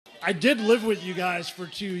I did live with you guys for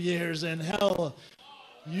 2 years, and hell,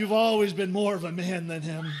 you've always been more of a man than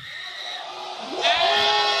him.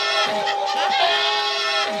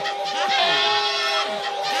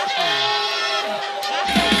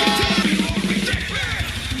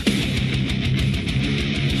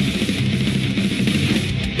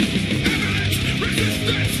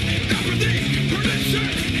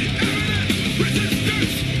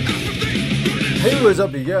 Hey, what's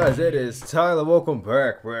up, you guys? It is Tyler. Welcome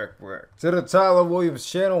back to the Tyler Williams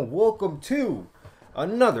channel. Welcome to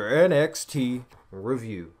another NXT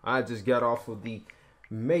review. I just got off of the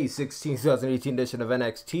May 16, 2018 edition of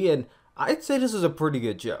NXT, and I'd say this was a pretty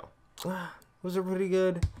good show. Was it pretty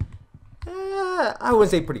good? I wouldn't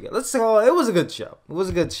say pretty good. Let's say it was a good show. It was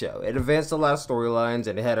a good show. It advanced a lot of storylines,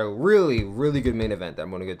 and it had a really, really good main event that I'm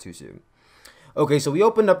going to get to soon. Okay, so we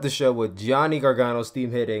opened up the show with Johnny Gargano's theme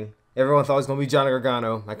hitting. Everyone thought it was going to be Johnny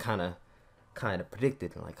Gargano. I kind of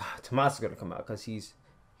predicted. I'm like, Tommaso's going to come out because he's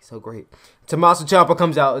so great. TOMMASO CIAMPA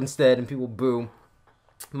comes out instead, and people boo.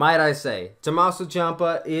 Might I say, TOMMASO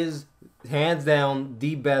CIAMPA is hands down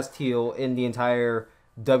the best heel in the entire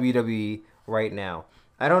WWE right now.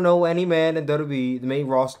 I don't know any man in WWE, the main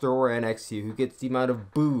roster or NXT, who gets the amount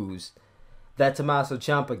of boos that TOMMASO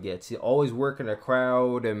CIAMPA gets. He always working a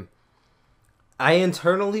crowd, and I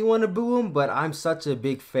internally want to boo him, but I'm such a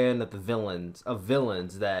big fan of the villains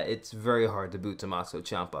that it's very hard to boo TOMMASO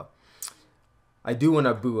CIAMPA. I do want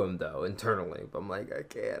to boo him though internally, but I'm like, I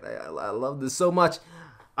can't. I love this so much.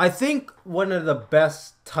 I think one of the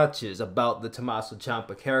best touches about the TOMMASO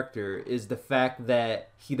CIAMPA character is the fact that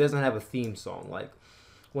he doesn't have a theme song. Like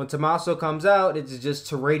when Tommaso comes out, it's just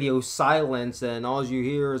to radio silence, and all you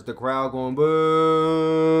hear is the crowd going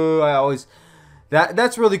boo.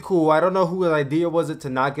 That's really cool. I don't know whose idea was it to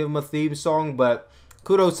not give him a theme song, but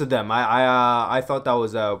kudos to them. I thought that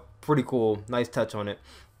was a pretty cool, nice touch on it.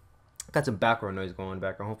 Got some background noise going in the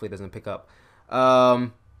background. Hopefully it doesn't pick up.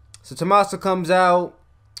 So Tommaso comes out.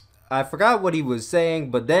 I forgot what he was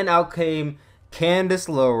saying, but then out came CANDICE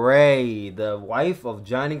LeRAE, the wife of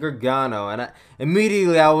Johnny Gargano, and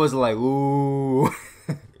immediately I was like, ooh,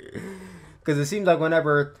 because it seems like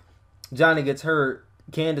whenever Johnny gets hurt,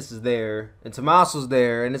 Candice is there, and Tommaso's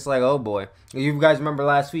there, and it's like, oh boy. You guys remember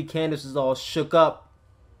last week, Candice was all shook up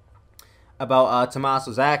about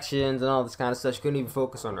Tommaso's actions and all this kind of stuff. She couldn't even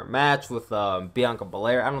focus on her match with Bianca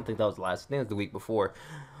Belair. I don't think that was last, I think it was the week before.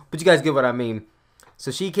 But you guys get what I mean.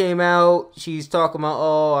 So she came out, she's talking about,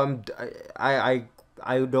 oh, I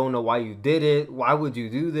don't know why you did it. Why would you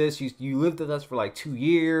do this? You lived with us for like 2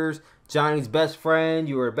 years. Johnny's best friend.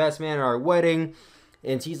 You were the best man at our wedding.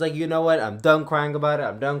 And she's like, you know what? I'm done crying about it.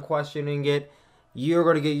 I'm done questioning it. You're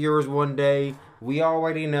going to get yours one day. We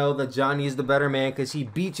already know that Johnny is the better man because he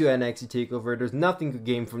beat you at NXT TakeOver. There's nothing to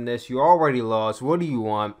gain from this. You already lost. What do you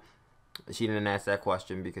want? She didn't ask that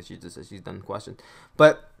question because she just said she's done the question.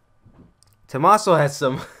 But Tommaso has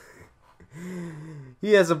some...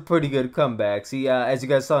 he has some pretty good comebacks. He, as you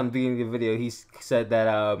guys saw in the beginning of the video, he said that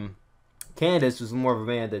Candice was more of a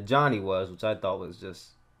man than Johnny was, which I thought was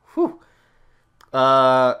just... whew.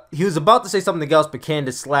 He was about to say something else, but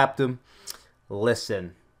Candice slapped him.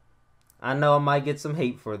 Listen, I know I might get some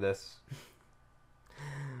hate for this,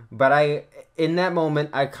 but in that moment,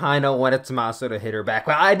 I kind of wanted Tommaso to hit her back.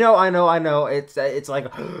 But I know. It's like,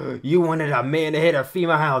 you wanted a man to hit a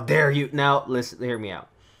female. How dare you? Now, listen, hear me out.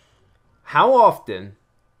 How often?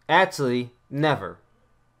 Actually, never.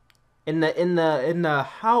 In the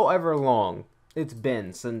however long it's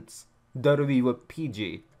been since WWE with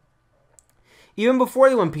PG. Even before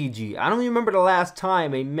they went PG, I don't even remember the last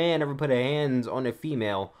time a man ever put a hands on a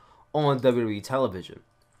female on WWE television.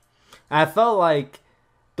 And I felt like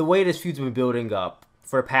the way this feud's been building up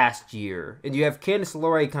for the past year, and you have CANDICE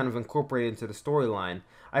LeRAE kind of incorporated into the storyline,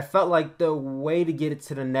 I felt like the way to get it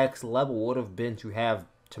to the next level would have been to have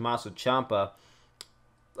TOMMASO CIAMPA,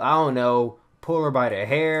 I don't know, pull her by the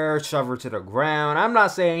hair, shove her to the ground. I'm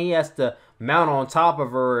not saying he has to mount on top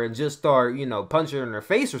of her and just start, punching her in her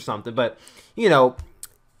face or something, but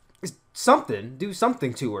something, do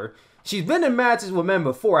something to her. She's been in matches with men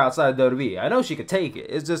before outside of WWE. I know she could take it.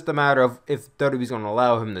 It's just a matter of if WWE's going to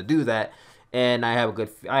allow him to do that, and I have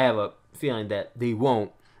a feeling that they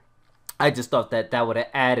won't. I just thought that would have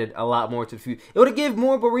added a lot more to the feud. It would have given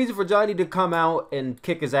more of a reason for Johnny to come out and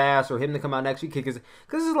kick his ass, or him to come out next week kick his.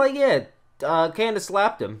 Because it's like, yeah, Candice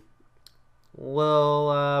slapped him.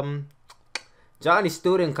 Well, Johnny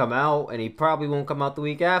still didn't come out, and he probably won't come out the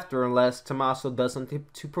week after unless Tommaso does something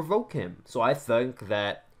to provoke him. So I think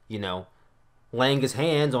that, laying his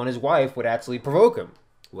hands on his wife would actually provoke him.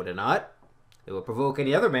 Would it not? It would provoke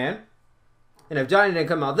any other man. And if Johnny didn't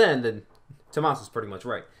come out then Tommaso's pretty much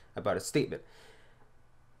right about his statement.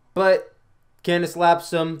 But Candice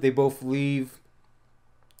slaps him. They both leave.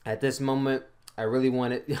 At this moment, I really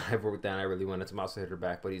wanted Tommaso to hit her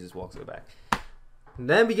back, but he just walks it back.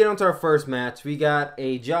 Then we get on to our first match. We got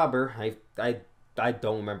a jobber. I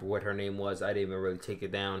don't remember what her name was. I didn't even really take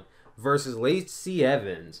it down. Versus Lacey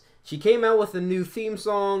Evans. She came out with a new theme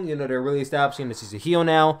song. You know, they're really establishing that she's a heel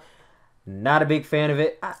now. Not a big fan of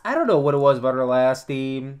it. I don't know what it was about her last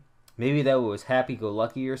theme. Maybe that was Happy Go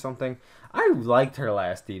Lucky or something. I liked her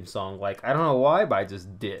last theme song. Like, I don't know why, but I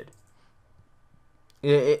just did.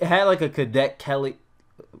 It had like a Cadet Kelly.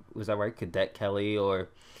 Was that right? Cadet Kelly or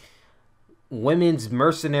women's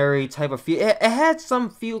mercenary type of feel. It had some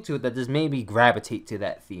feel to it that just made me gravitate to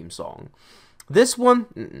that theme song. This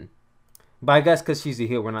one, But I guess because she's a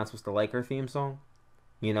heel, we're not supposed to like her theme song.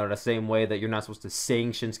 You know, the same way that you're not supposed to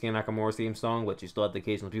sing Shinsuke Nakamura's theme song, but you still have the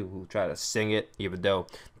occasional people who try to sing it, even though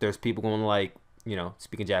there's people going like, you know,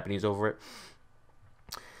 speaking Japanese over it.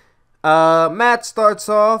 Matt starts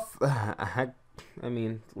off. I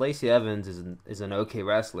mean, Lacey Evans is an okay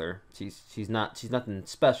wrestler. She's nothing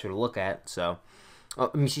special to look at. So, I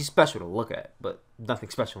mean, she's special to look at, but nothing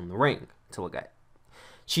special in the ring to look at.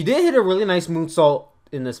 She did hit a really nice moonsault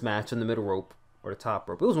in this match on the middle rope or the top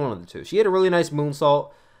rope. It was one of the two. She hit a really nice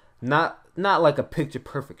moonsault, not like a picture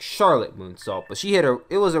perfect Charlotte moonsault, but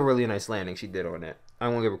it was a really nice landing she did on it. I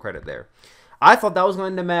want to give her credit there. I thought that was going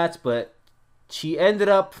to end the match, but she ended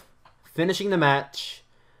up finishing the match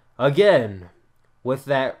again with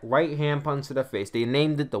that right hand punch to the face. They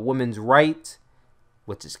named it the Women's Right,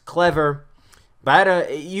 which is clever.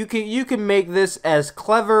 But you can make this as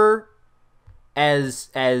clever, as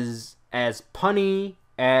punny,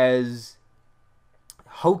 as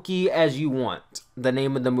hokey as you want, the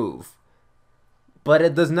name of the move. But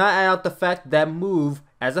it does not add out the fact that move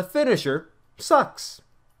as a finisher sucks.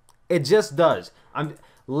 It just does.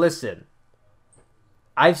 Listen,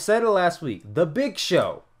 I've said it last week. The Big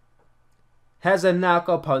Show has a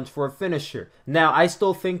knockout punch for a finisher. Now, I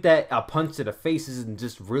still think that a punch to the face isn't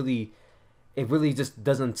just really... It really just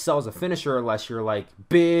doesn't sell as a finisher unless you're like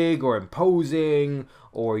big or imposing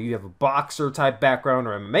or you have a boxer type background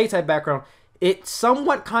or MMA type background. It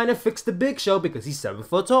somewhat kind of fits the Big Show because he's 7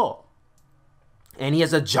 foot tall. And he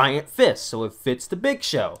has a giant fist, so it fits the Big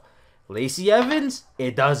Show. Lacey Evans,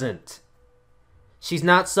 it doesn't. She's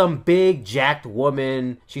not some big jacked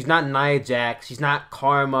woman. She's not Nia Jax. She's not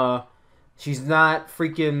Karma. She's not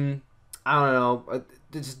freaking, I don't know,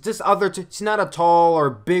 she's not a tall or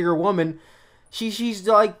bigger woman. She's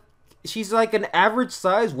like an average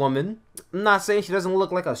size woman. I'm not saying she doesn't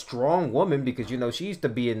look like a strong woman because, you know, she used to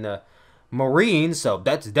be in the Marines, so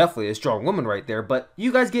that's definitely a strong woman right there. But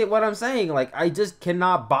you guys get what I'm saying. Like, I just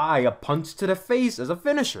cannot buy a punch to the face as a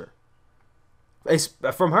finisher. It's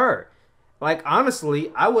from her. Like,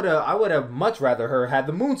 honestly, I would have much rather her had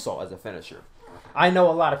the moonsault as a finisher. I know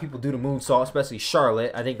a lot of people do the moonsault, especially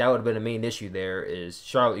Charlotte. I think that would have been the main issue there is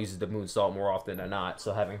Charlotte uses the moonsault more often than not.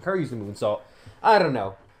 So having her use the moonsault, I don't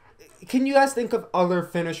know. Can you guys think of other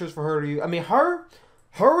finishers for her to use? I mean, her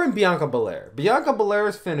and Bianca Belair. Bianca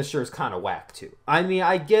Belair's finisher is kind of whack too. I mean,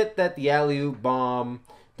 I get that the alley-oop bomb,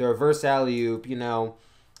 the reverse alley-oop, you know,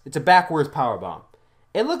 it's a backwards power bomb.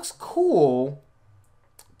 It looks cool,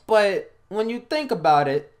 but when you think about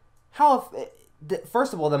it,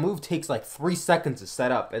 first of all, the move takes like 3 seconds to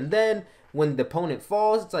set up, and then when the opponent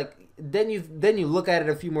falls, it's like then you look at it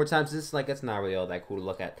a few more times. It's like it's not really all that cool to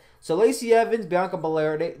look at. So Lacey Evans, Bianca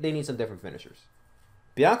Belair, they need some different finishers.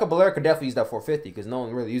 Bianca Belair could definitely use that 450 because no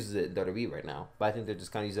one really uses it in WWE right now. But I think they're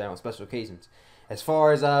just kind of using that on special occasions. As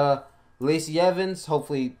far as Lacey Evans,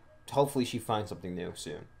 hopefully she finds something new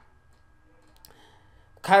soon.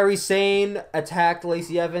 Kairi Sane attacked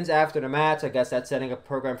Lacey Evans after the match. I guess that's setting up a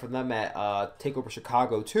program for them at TakeOver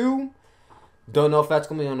Chicago 2. Don't know if that's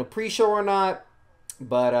going to be on the pre-show or not.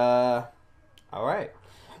 But, alright.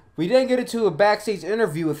 We then get into a backstage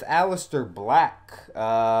interview with Aleister Black.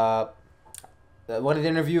 One of the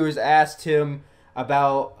interviewers asked him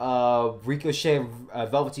about Ricochet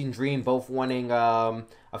and Velveteen Dream both wanting a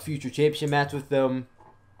future championship match with them.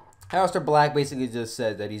 Aleister Black basically just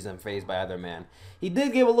said that he's unfazed by either man. He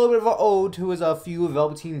did give a little bit of an ode to his feud with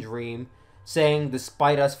Velveteen Dream, saying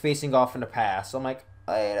despite us facing off in the past. So I'm like,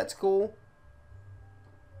 hey, that's cool.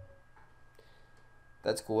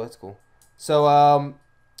 That's cool. So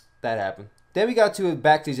that happened. Then we got to a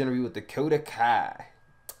backstage interview with Dakota Kai.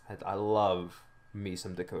 I love me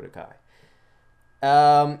some Dakota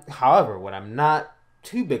Kai. However, what I'm not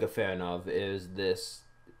too big a fan of is this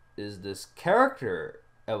character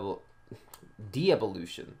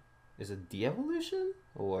de-evolution. Is it de-evolution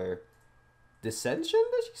or dissension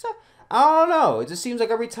that she said? I don't know. It just seems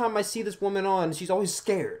like every time I see this woman on, she's always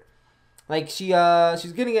scared. Like,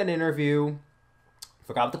 she's getting an interview.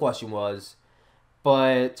 Forgot what the question was.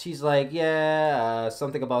 But she's like, yeah,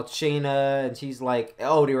 something about Shayna. And she's like,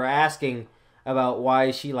 oh, they were asking about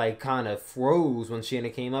why she, like, kind of froze when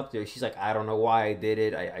Shayna came up there. She's like, I don't know why I did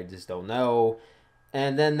it. I just don't know.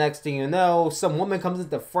 And then next thing you know, some woman comes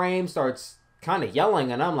into the frame, starts kind of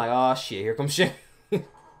yelling. And I'm like, oh, shit, here comes Shayna.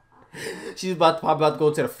 She's probably about to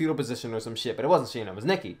go to the fetal position or some shit. But it wasn't Shayna, it was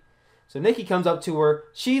Nikki. So Nikki comes up to her.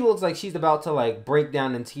 She looks like she's about to, like, break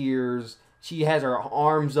down in tears. She has her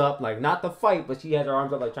arms up, like, not to fight, but she has her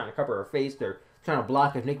arms up, like, trying to cover her face. They're trying to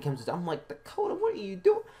block if Nikki comes in. I'm like, Dakota, what are you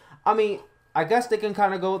doing? I mean, I guess they can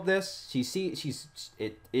kind of go with this.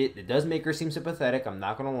 It does make her seem sympathetic. I'm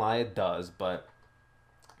not going to lie, it does, but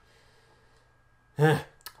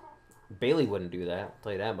Bayley wouldn't do that. I'll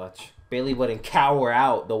tell you that much. Bayley wouldn't cower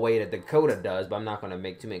out the way that Dakota does, but I'm not going to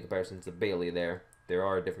make too many comparisons to Bayley there. There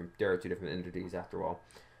are two different entities after all.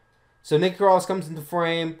 So Nikki Cross comes into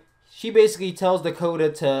frame. She basically tells Dakota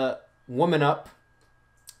to woman up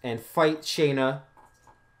and fight Shayna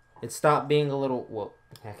and stop being a little, well,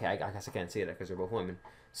 okay, I guess I can't say that because they're both women.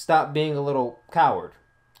 Stop being a little coward.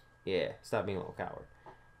 Yeah, stop being a little coward.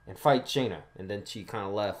 And fight Shayna. And then she kind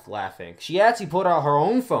of left laughing. She actually pulled out her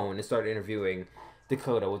own phone and started interviewing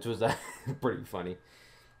Dakota, which was pretty funny.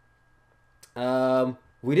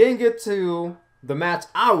 We didn't get to the match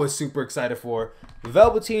I was super excited for.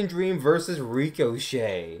 Velveteen Dream versus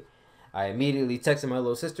Ricochet. I immediately texted my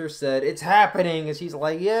little sister, said, it's happening. And she's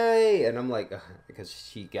like, yay. And I'm like, ugh, because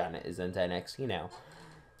she got it, is into NXT now.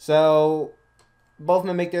 So, both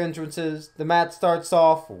men make their entrances. The match starts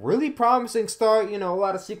off. Really promising start. You know, a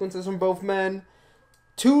lot of sequences from both men.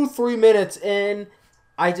 2-3 minutes in,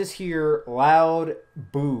 I just hear loud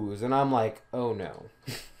boos. And I'm like, oh no.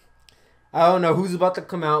 I don't know who's about to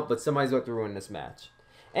come out, but somebody's about to ruin this match.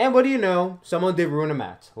 And what do you know? Someone did ruin a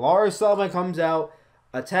match. Lars Sullivan comes out,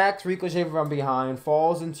 attacks Ricochet from behind,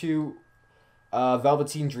 falls into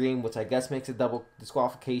Velveteen Dream, which I guess makes a double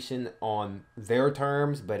disqualification on their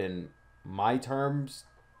terms, but in my terms,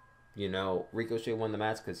 you know, Ricochet won the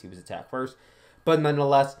match because he was attacked first. But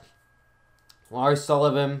nonetheless, Lars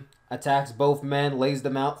Sullivan attacks both men, lays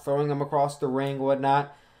them out, throwing them across the ring,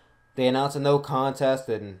 whatnot. They announce a no contest,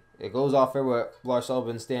 and it goes off there with Lars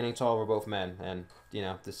Sullivan standing tall over both men. And, you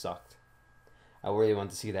know, this sucked. I really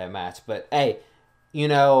want to see that match. But, hey, you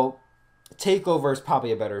know, TakeOver is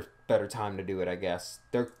probably a better time to do it, I guess.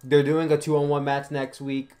 They're doing a 2-on-1 match next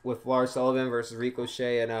week with Lars Sullivan versus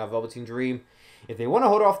Ricochet and Velveteen Dream. If they want to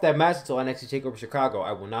hold off that match until NXT TakeOver Chicago,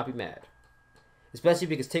 I will not be mad. Especially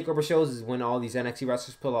because TakeOver shows is when all these NXT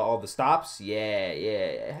wrestlers pull out all the stops.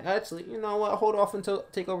 Yeah. Actually, you know what? Hold off until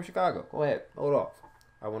TakeOver Chicago. Go ahead. Hold off.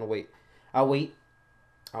 I want to wait. I'll wait.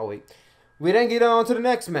 We then get on to the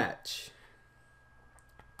next match.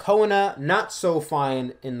 Kona, not so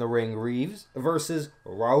fine in the ring, Reeves versus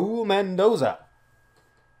Raul Mendoza.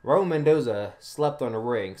 Raul Mendoza slept on in the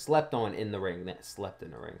ring. Slept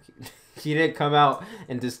in the ring. He didn't come out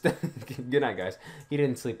and just... Good night, guys. He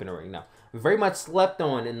didn't sleep in the ring, no. Very much slept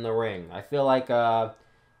on in the ring. I feel like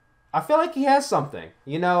he has something.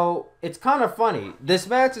 You know, it's kind of funny. This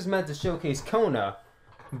match is meant to showcase Kona,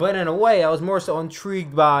 but in a way, I was more so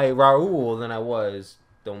intrigued by Raul than I was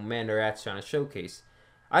the man they're actually trying to showcase.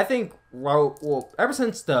 I think Raul, well, ever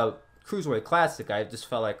since the Cruiserweight Classic, I just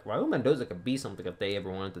felt like Raul Mendoza could be something if they ever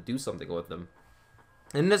wanted to do something with him.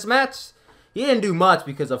 In this match, he didn't do much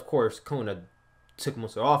because, of course, Kona took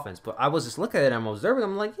most of the offense. But I was just looking at him, observing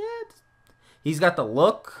him, like, yeah, he's got the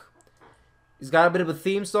look. He's got a bit of a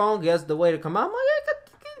theme song. He has the way to come out. I'm like,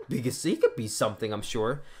 he could be something, I'm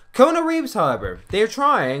sure. Kona Reeves, however, they're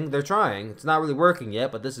trying. It's not really working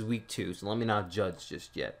yet, but this is week 2, so let me not judge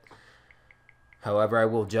just yet. However, I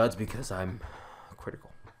will judge because I'm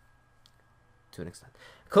critical to an extent.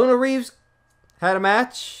 Kona Reeves had a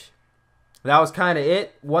match. That was kind of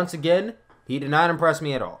it. Once again, he did not impress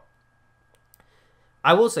me at all.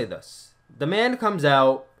 I will say this. The man comes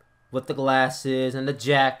out with the glasses and the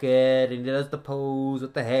jacket, and he does the pose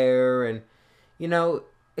with the hair, and, you know,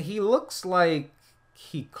 he looks like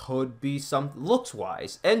he could be something.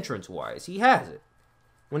 Looks-wise, entrance-wise, he has it.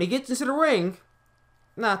 When he gets into the ring...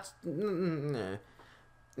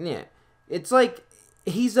 Yeah. It's like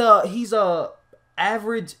he's a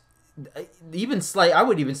average, even slight. I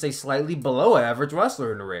would even say slightly below average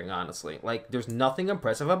wrestler in the ring. Honestly, like there's nothing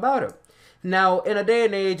impressive about him. Now, in a day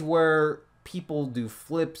and age where people do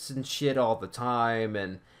flips and shit all the time,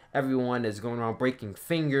 and everyone is going around breaking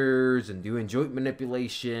fingers and doing joint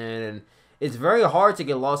manipulation, and it's very hard to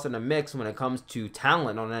get lost in the mix when it comes to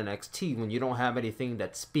talent on NXT when you don't have anything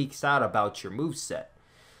that speaks out about your moveset.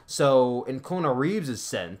 So, in Kona Reeves'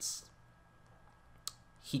 sense,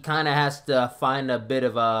 he kind of has to find a bit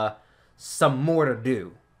of some more to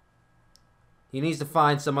do. He needs to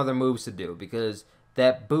find some other moves to do because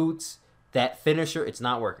that boots, that finisher, it's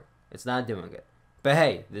not working. It's not doing it. But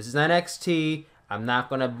hey, this is NXT. I'm not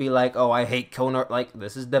going to be like, oh, I hate Kona. Like,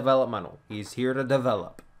 this is developmental. He's here to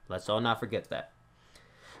develop. Let's all not forget that.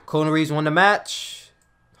 Kona Reeves won the match.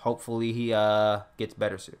 Hopefully he gets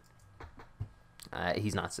better soon.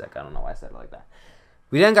 He's not sick. I don't know why I said it like that.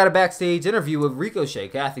 We then got a backstage interview with Ricochet.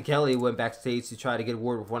 Kathy Kelly went backstage to try to get a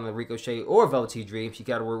word with one of the Ricochet or Velveteen Dream. She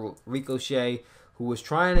got a word with Ricochet, who was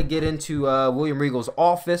trying to get into William Regal's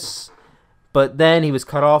office. But then he was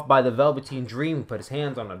cut off by the Velveteen Dream, who put his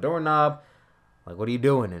hands on the doorknob. Like, what are you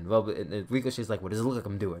doing? And Ricochet's like, what does it look like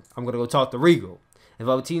I'm doing? I'm going to go talk to Regal. And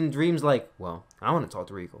Velveteen Dream's like, well, I want to talk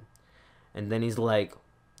to Regal. And then he's like,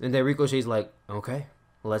 and then Ricochet's like, okay,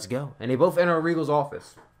 let's go. And they both enter Regal's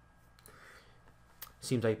office.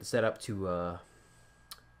 Seems like the setup to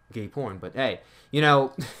gay porn. But hey, you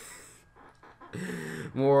know,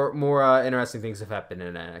 more interesting things have happened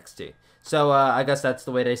in NXT. So I guess that's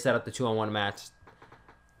the way they set up the 2-on-1 match.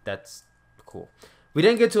 That's cool. We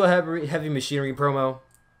didn't get to a heavy machinery promo.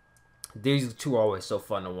 These two are always so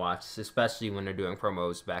fun to watch, especially when they're doing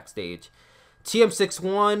promos backstage.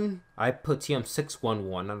 TM61, I put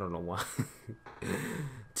TM611, I don't know why.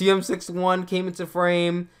 TM61 came into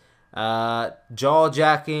frame.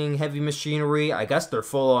 Jaw-jacking, heavy machinery. I guess they're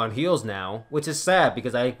full on heels now, which is sad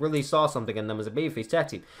because I really saw something in them as a babyface tag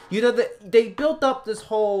team. You know, they built up this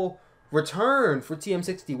whole return for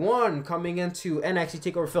TM61 coming into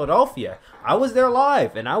NXT TakeOver Philadelphia. I was there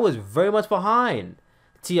live, and I was very much behind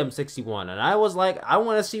TM61, and I was like, I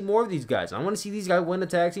want to see more of these guys. I want to see these guys win the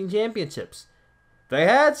tag team championships. They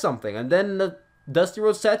had something, and then the Dusty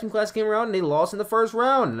Rhodes Tag Team Class came around, and they lost in the first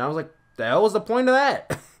round, and I was like, the hell was the point of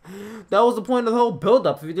that? That was the point of the whole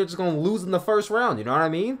build-up, if you're just going to lose in the first round, you know what I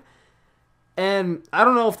mean? And I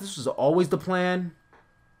don't know if this was always the plan,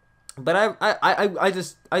 but I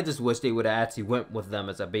just wish they would have actually went with them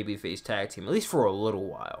as a babyface tag team, at least for a little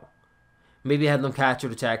while. Maybe had them capture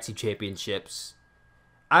the tag team championships.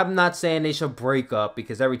 I'm not saying they should break up,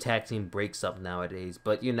 because every tag team breaks up nowadays,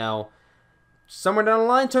 but, you know, somewhere down the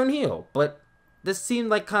line, turn heel. But this seemed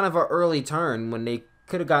like kind of an early turn when they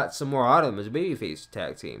could have got some more out of them as a babyface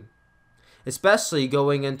tag team. Especially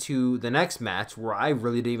going into the next match, where I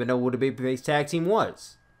really didn't even know what a babyface tag team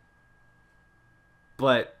was.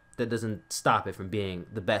 But that doesn't stop it from being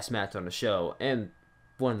the best match on the show, and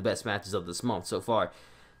one of the best matches of this month so far.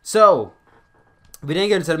 So, we didn't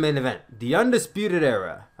get into the main event. The Undisputed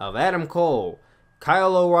Era of Adam Cole,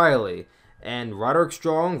 Kyle O'Reilly, and Roderick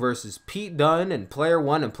Strong versus Pete Dunne and Player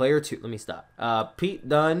 1 and Player 2. Let me stop. Pete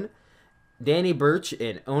Dunne, Danny Burch,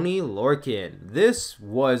 and Oni Lorcan. This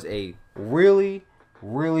was a really,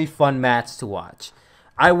 really fun match to watch.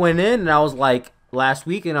 I went in and I was like, last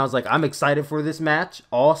week, and I was like, I'm excited for this match.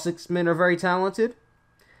 All 6 men are very talented.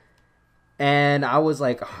 And I was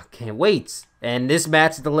like, oh, can't wait. And this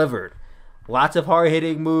match delivered. Lots of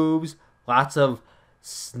hard-hitting moves, lots of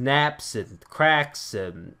snaps and cracks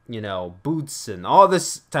and, you know, boots and all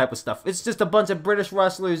this type of stuff. It's just a bunch of British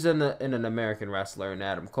wrestlers and an American wrestler in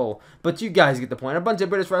Adam Cole. But you guys get the point. A bunch of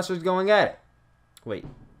British wrestlers going at it. Wait.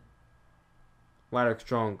 Roderick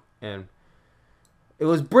Strong and... It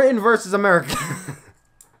was Britain versus America.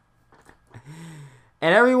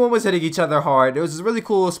 And everyone was hitting each other hard. There was this really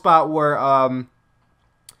cool spot where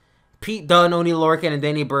Pete Dunne, Oni Lorcan, and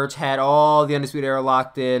Danny Burch had all the Undisputed Era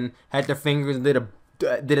locked in, had their fingers, and did a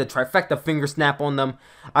trifecta finger snap on them.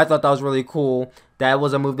 I thought that was really cool. That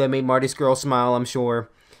was a move that made Marty Scurll smile, I'm sure.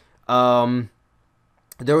 There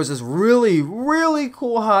was this really, really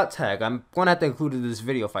cool hot tag. I'm going to have to include it in this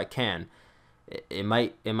video if I can. It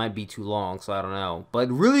might be too long, so I don't know. But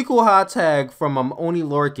really cool hot tag from Oni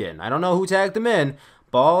Lorcan. I don't know who tagged him in,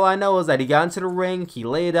 but all I know is that he got into the ring, he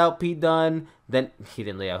laid out Pete Dunne, then he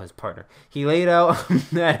didn't lay out his partner. He laid out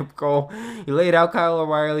Adam Cole, he laid out Kyle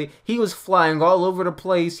O'Reilly. He was flying all over the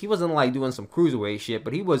place. He wasn't like doing some cruiserweight shit,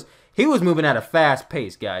 but he was moving at a fast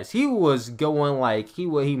pace, guys. He was going like he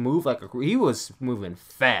moved like he was moving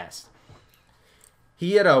fast.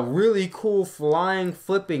 He had a really cool flying,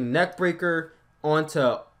 flipping neckbreaker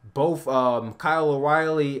onto both Kyle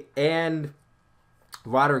O'Reilly and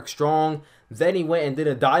Roderick Strong. Then he went and did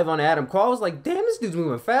a dive on Adam Cole. I was like, damn, this dude's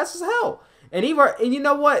moving fast as hell. And you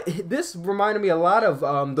know what? This reminded me a lot of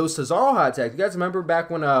those Cesaro hot tags. You guys remember back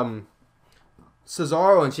when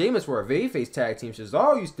Cesaro and Sheamus were a babyface tag team?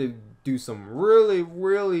 Cesaro used to do some really,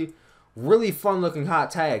 really, really fun looking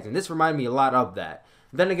hot tags, and this reminded me a lot of that.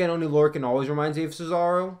 Then again, Oney Lorcan always reminds me of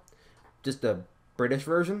Cesaro, just the British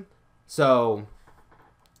version. So,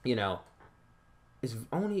 you know, is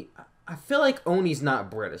Oney... I feel like Oney's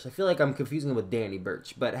not British. I feel like I'm confusing him with Danny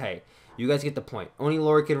Burch. But hey, you guys get the point. Oney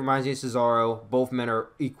Lorcan reminds me of Cesaro. Both men are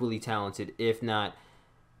equally talented, if not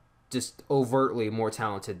just overtly more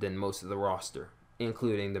talented than most of the roster,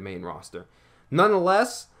 including the main roster.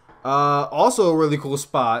 Nonetheless, also a really cool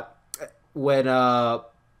spot when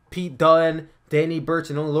Pete Dunne, Danny Burch,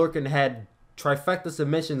 and Oney Lorcan had trifecta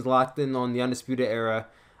submissions locked in on the Undisputed Era.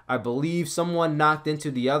 I believe someone knocked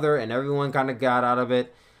into the other, and everyone kind of got out of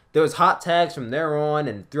it. There was hot tags from there on,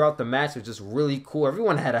 and throughout the match, it was just really cool.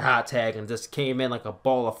 Everyone had a hot tag and just came in like a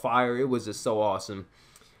ball of fire. It was just so awesome.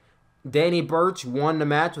 Danny Burch won the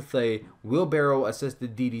match with a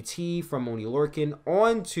wheelbarrow-assisted DDT from Oney Lorcan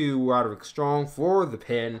onto Roderick Strong for the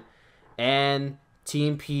pin, and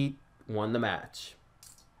Team Pete won the match.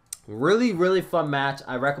 Really, really fun match.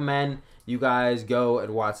 I recommend you guys go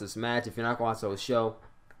and watch this match. If you're not going to watch the show,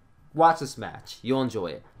 watch this match. You'll enjoy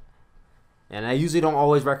it. And I usually don't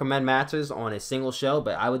always recommend matches on a single show,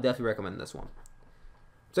 but I would definitely recommend this one.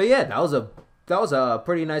 So yeah, that was a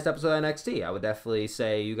pretty nice episode of NXT. I would definitely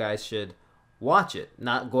say you guys should watch it.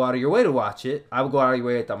 Not go out of your way to watch it. I would go out of your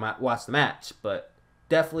way to watch the match, but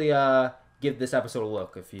definitely give this episode a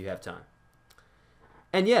look if you have time.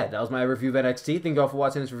 And yeah, that was my review of NXT. Thank you all for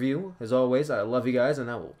watching this review. As always, I love you guys,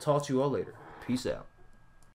 and I will talk to you all later. Peace out.